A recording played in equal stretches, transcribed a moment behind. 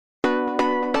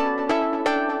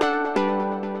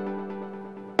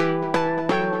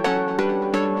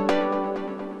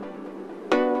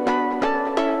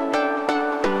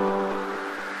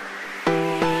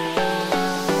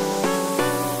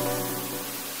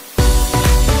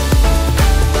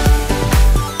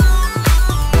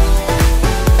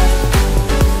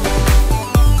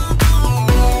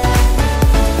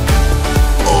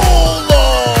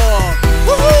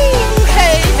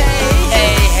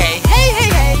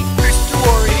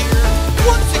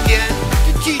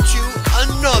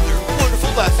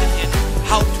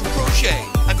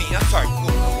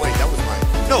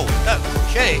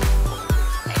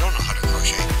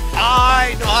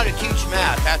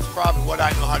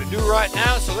to do right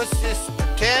now, so let's just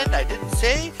pretend I didn't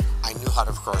say I knew how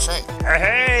to crochet.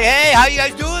 Hey, how you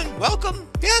guys doing? Welcome.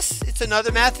 Yes, it's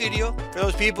another math video. For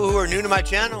those people who are new to my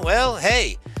channel, well,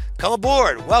 hey, come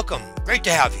aboard. Welcome. Great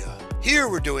to have you. Here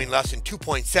we're doing lesson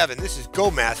 2.7. This is Go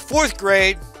Math, 4th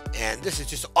grade. And this is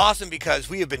just awesome because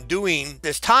we have been doing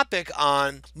this topic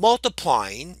on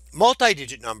multiplying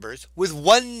multi-digit numbers with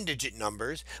one-digit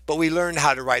numbers, but we learned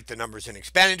how to write the numbers in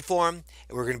expanded form,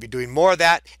 and we're going to be doing more of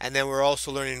that. And then we're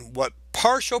also learning what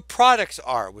partial products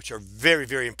are, which are very,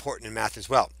 very important in math as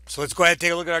well. So let's go ahead and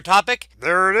take a look at our topic.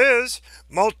 There it is.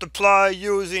 Multiply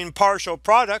using partial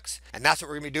products. And that's what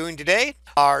we're going to be doing today.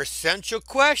 Our essential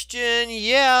question,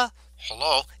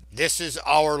 hello. This is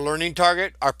our learning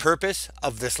target, our purpose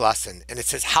of this lesson. And it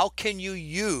says, how can you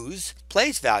use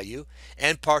place value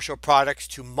and partial products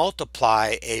to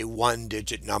multiply a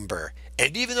one-digit number?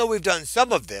 And even though we've done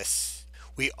some of this,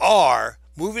 we are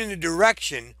moving in a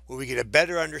direction where we get a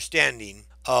better understanding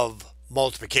of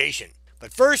multiplication.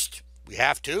 But first, we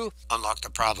have to unlock the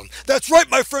problem. That's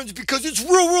right, my friends, because it's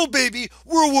real world, baby.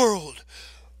 Real world.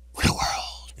 Real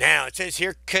world. Now, it says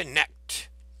here, connect.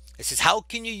 It says, how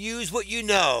can you use what you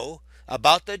know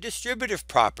about the distributive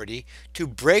property to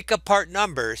break apart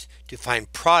numbers to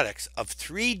find products of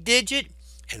 3-digit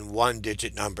and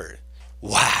 1-digit numbers?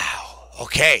 Wow.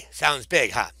 Okay, sounds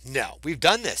big, huh? No, we've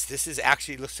done this. This is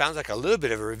actually sounds like a little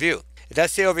bit of a review. It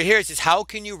does say over here, it says, how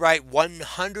can you write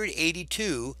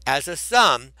 182 as a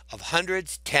sum of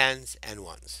hundreds, tens, and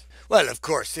ones? Well, of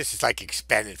course, this is like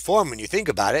expanded form when you think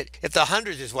about it. If the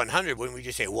hundreds is 100, wouldn't we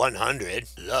just say 100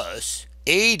 plus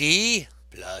 80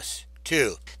 plus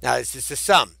 2? Now, this is the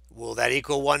sum. Will that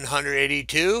equal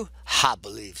 182? I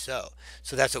believe so.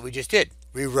 So that's what we just did.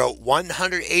 We wrote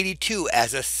 182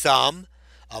 as a sum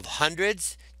of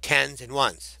hundreds, tens, and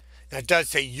ones. Now, it does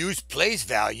say use place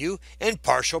value and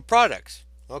partial products.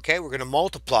 Okay, we're going to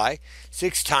multiply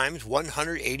 6 times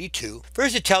 182.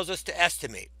 First, it tells us to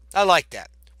estimate. I like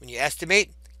that. When you estimate,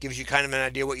 it gives you kind of an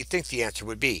idea what you think the answer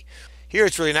would be. Here,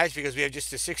 it's really nice because we have just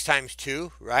the 6 times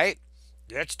 2, right?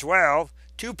 That's 12.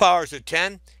 2 powers of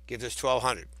 10 gives us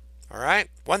 1200. All right,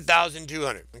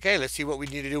 1200. Okay, let's see what we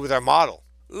need to do with our model.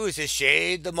 Ooh, it says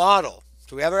shade the model.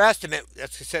 So we have our estimate.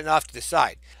 That's set off to the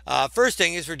side. First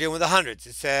thing is we're dealing with the hundreds.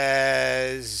 It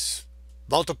says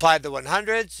multiply the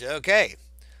 100s. Okay,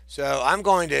 so I'm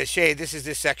going to shade. This is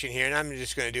this section here, and I'm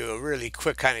just going to do a really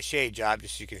quick kind of shade job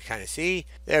just so you can kind of see.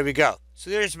 There we go. So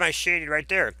there's my shaded right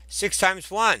there. 6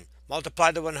 times 1.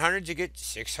 Multiply the 100s, you get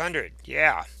 600.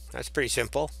 Yeah. That's pretty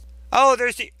simple. Oh,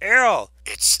 there's the arrow.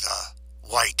 It's the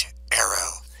white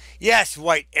arrow. Yes,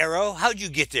 white arrow. How'd you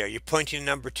get there? You're pointing to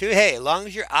number 2. Hey, as long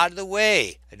as you're out of the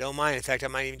way. I don't mind. In fact, I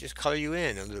might even just color you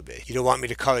in a little bit. You don't want me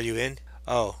to color you in?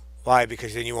 Oh, why?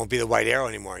 Because then you won't be the white arrow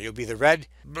anymore. You'll be the red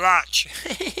blotch.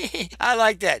 I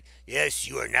like that. Yes,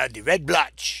 you are now the red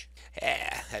blotch.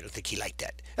 Yeah, I don't think he liked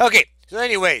that. Okay, so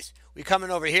anyways, we come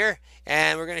in over here.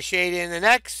 And we're going to shade in the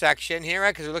next section here,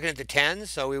 right? Because we're looking at the tens.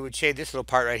 So we would shade this little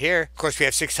part right here. Of course, we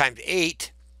have 6 times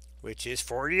 8, which is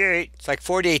 48. It's like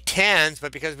 48 tens,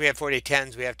 but because we have 48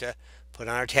 tens, we have to put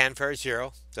on our 10 for our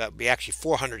 0. So that would be actually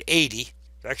 480,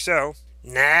 like so.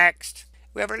 Next,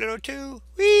 we have our little 2.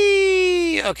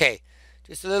 Whee! Okay,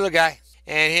 just a little guy.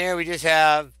 And here we just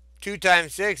have 2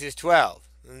 times 6 is 12.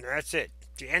 And that's it.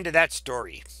 The end of that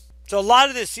story. So a lot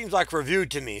of this seems like review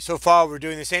to me. So far, we're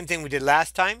doing the same thing we did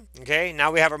last time. Okay,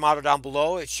 now we have our model down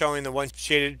below. It's showing the one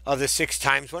shaded of the 6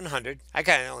 times 100. I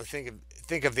kind of only think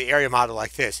of the area model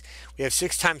like this. We have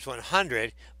 6 times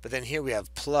 100, but then here we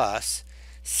have plus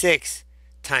 6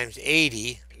 times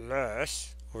 80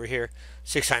 plus, over here,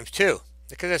 6 times 2.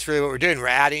 Because that's really what we're doing. We're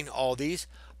adding all these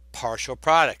partial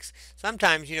products.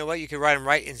 Sometimes, you know what, you can write them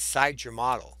right inside your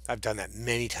model. I've done that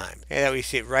many times. And that we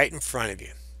see it right in front of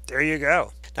you. There you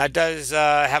go. Now it does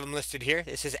have them listed here.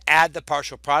 It says add the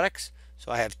partial products.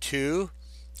 So I have 2,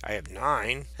 I have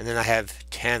 9, and then I have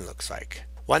 10 looks like.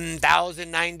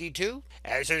 1092.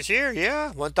 As it says here,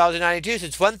 yeah, 1092.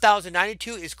 Since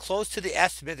 1092 is close to the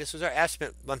estimate, this was our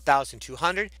estimate,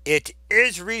 1200. It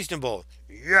is reasonable.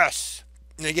 Yes.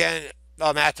 And again,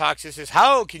 Math Talks, this is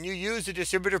how can you use the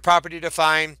distributive property to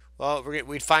find, well,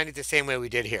 we'd find it the same way we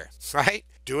did here, right?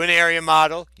 Do an area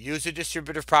model, use the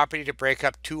distributive property to break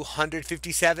up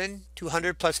 257,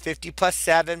 200 plus 50 plus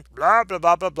 7, blah, blah,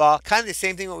 blah, blah, blah. Kind of the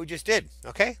same thing what we just did,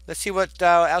 okay? Let's see what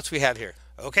else we have here.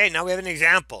 Okay, now we have an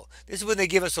example. This is when they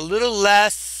give us a little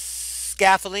less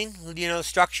scaffolding,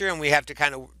 structure, and we have to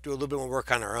kind of do a little bit more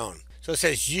work on our own. So it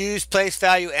says use place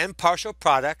value and partial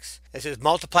products. It says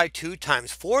multiply 2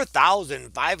 times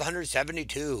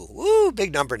 4,572. Woo,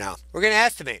 big number now. We're going to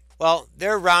estimate. Well,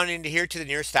 they're rounding to here to the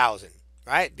nearest thousand.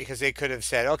 right? Because they could have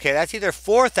said, okay, that's either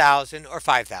 4,000 or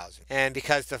 5,000. And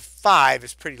because the 5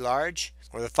 is pretty large,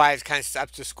 or the 5 is kind of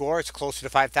up to score, it's closer to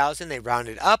 5,000, they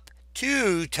rounded up.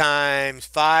 2 times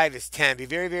 5 is 10. Be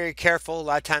very, very careful. A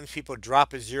lot of times people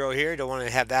drop a 0 here. Don't want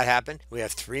to have that happen. We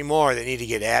have 3 more that need to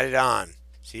get added on.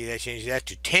 See, that changes that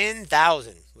to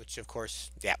 10,000, which of course,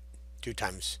 yeah, 2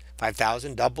 times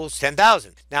 5,000 doubles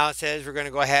 10,000. Now it says we're going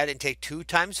to go ahead and take 2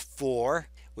 times 4,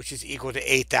 which is equal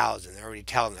to 8,000. They're already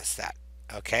telling us that.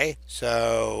 Okay,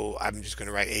 so I'm just going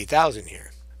to write 8,000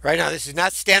 here. Right now, this is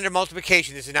not standard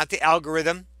multiplication. This is not the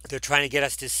algorithm. They're trying to get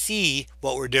us to see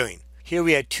what we're doing. Here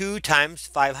we had 2 times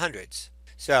 500s.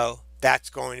 So that's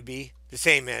going to be the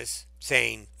same as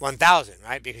saying 1,000,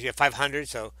 right? Because you have 500,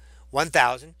 so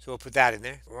 1,000. So we'll put that in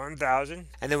there, 1,000.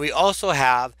 And then we also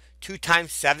have 2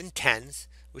 times 7 tens,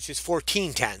 which is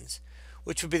 14 tens,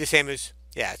 which would be the same as,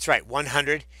 yeah, that's right,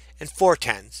 104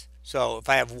 tens. So if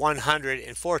I have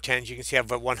 104 tens, you can see I have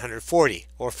 140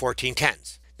 or 14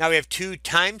 tens. Now we have 2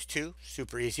 times 2,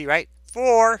 super easy, right?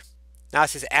 4. Now it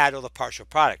says add all the partial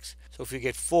products. So if we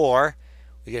get 4,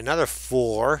 we get another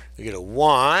 4, we get a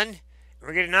 1, and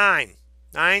we get a 9.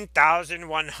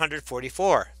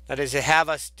 9,144. Now does it have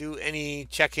us do any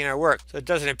checking our work? So it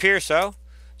doesn't appear so.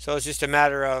 So it's just a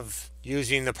matter of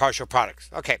using the partial products.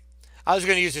 Okay, I was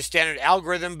going to use the standard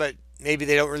algorithm, but maybe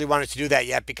they don't really want us to do that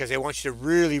yet because they want you to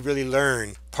really, really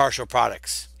learn partial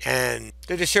products and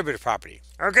the distributive property.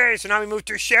 Okay, so now we move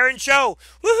to share and show.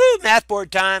 Woohoo! Math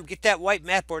board time. Get that white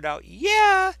math board out.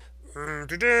 Yeah.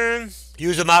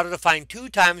 Use a model to find 2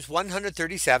 times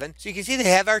 137. So you can see they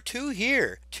have our 2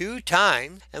 here. 2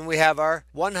 times, and we have our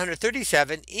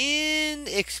 137 in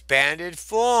expanded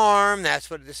form. That's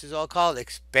what this is all called,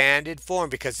 expanded form,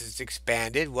 because it's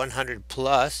expanded. 100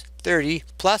 plus 30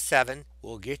 plus 7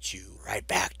 will get you right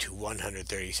back to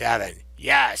 137.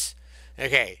 Yes.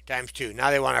 Okay, times 2.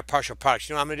 Now they want our partial products.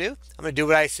 You know what I'm going to do? I'm going to do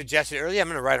what I suggested earlier. I'm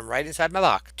going to write them right inside my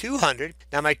block. 200.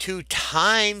 Now my 2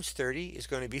 times 30 is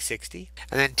going to be 60.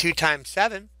 And then 2 times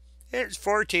 7 is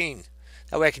 14.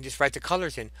 That way I can just write the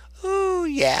colors in. Oh,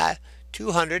 yeah.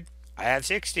 200. I have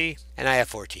 60. And I have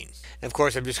 14. And of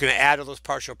course, I'm just going to add all those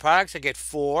partial products. I get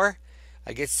 4.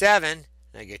 I get 7.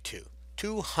 And I get 2.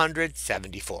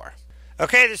 274.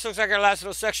 Okay, this looks like our last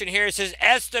little section here. It says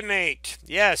estimate.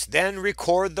 Yes, then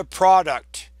record the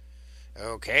product.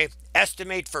 Okay,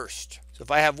 estimate first. So if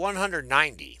I have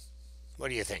 190, what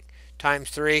do you think?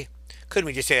 Times 3. Couldn't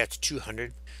we just say that's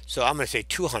 200? So I'm going to say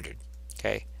 200.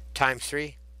 Okay, times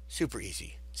 3. Super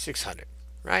easy. 600.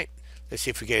 Right? Let's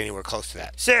see if we get anywhere close to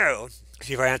that. So,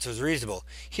 see if our answer is reasonable.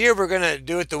 Here we're going to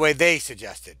do it the way they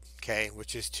suggested. Okay,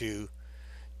 which is to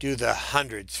do the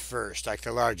hundreds first, like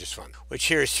the largest one, which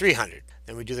here is 300.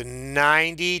 Then we do the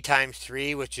 90 times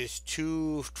 3, which is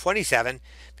 227.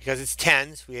 Because it's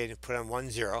tens, we had to put on 1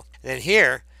 0. And then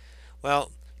here,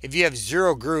 well, if you have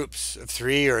 0 groups of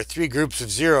 3 or 3 groups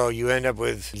of 0, you end up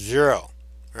with 0,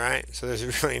 right? So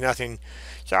there's really nothing.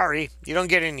 Sorry, you don't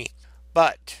get any.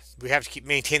 But we have to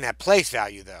maintain that place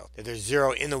value, though. That there's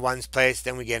 0 in the ones place.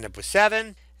 Then we end up with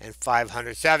 7 and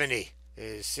 570.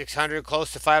 Is 600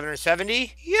 close to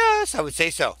 570? Yes, I would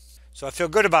say so. So I feel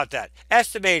good about that.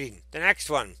 Estimating. The next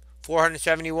one.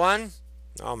 471.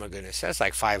 Oh my goodness, that's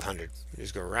like 500. We're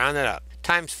just going to round it up.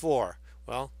 Times 4.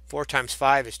 Well, 4 times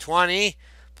 5 is 20.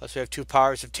 Plus we have 2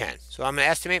 powers of 10. So I'm going to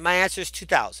estimate my answer is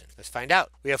 2,000. Let's find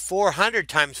out. We have 400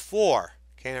 times 4.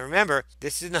 Okay, now remember,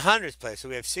 this is in the hundreds place. So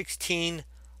we have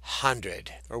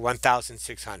 1,600 or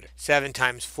 1,600. 7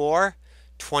 times 4,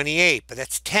 28. But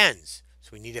that's tens.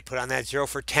 We need to put on that 0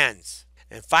 for tens.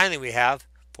 And finally we have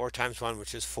 4 times 1,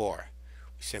 which is 4.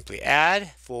 We simply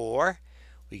add 4.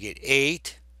 We get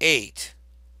 8, 8,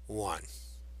 1.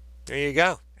 There you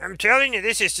go. I'm telling you,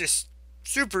 this is just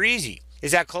super easy.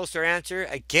 Is that close to our answer?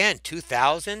 Again,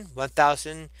 2,000,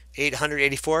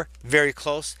 1,884. Very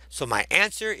close. So my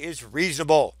answer is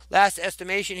reasonable. Last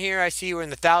estimation here, I see we're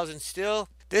in the thousands still.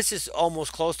 This is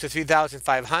almost close to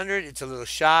 3,500. It's a little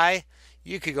shy.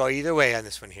 You could go either way on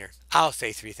this one here. I'll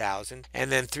say 3,000.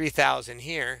 And then 3,000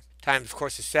 here times, of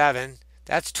course, is 7.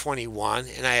 That's 21.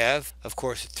 And I have, of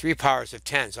course, 3 powers of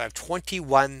 10. So I have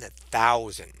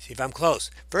 21,000. See if I'm close.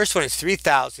 First one is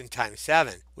 3,000 times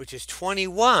 7, which is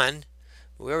 21.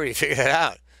 We already figured that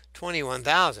out.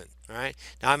 21,000. All right.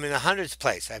 Now I'm in the hundreds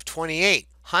place. I have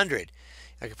 2,800.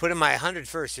 I can put in my 100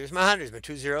 first. Here's my hundreds, my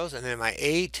 2 zeros, and then my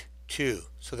 8, 2.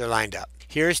 So they're lined up.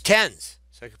 Here's tens.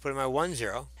 So I can put in my 1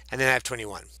 0. And then I have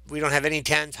 21. We don't have any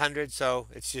tens, hundreds, so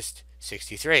it's just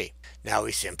 63. Now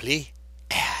we simply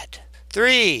add.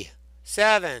 3,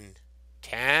 7,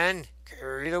 10,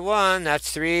 carry the 1. That's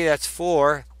 3, that's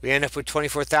 4. We end up with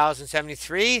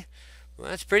 24,073. Well,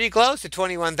 that's pretty close to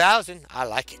 21,000. I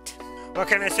like it. What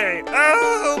can I say?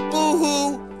 Oh,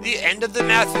 boo-hoo! The end of the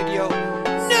math video.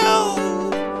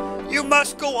 No! You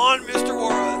must go on, Mr.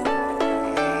 Warren.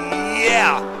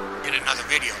 Yeah, in another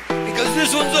video. Because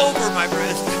this one's over, my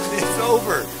friends. It's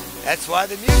over. That's why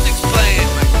the music's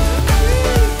playing.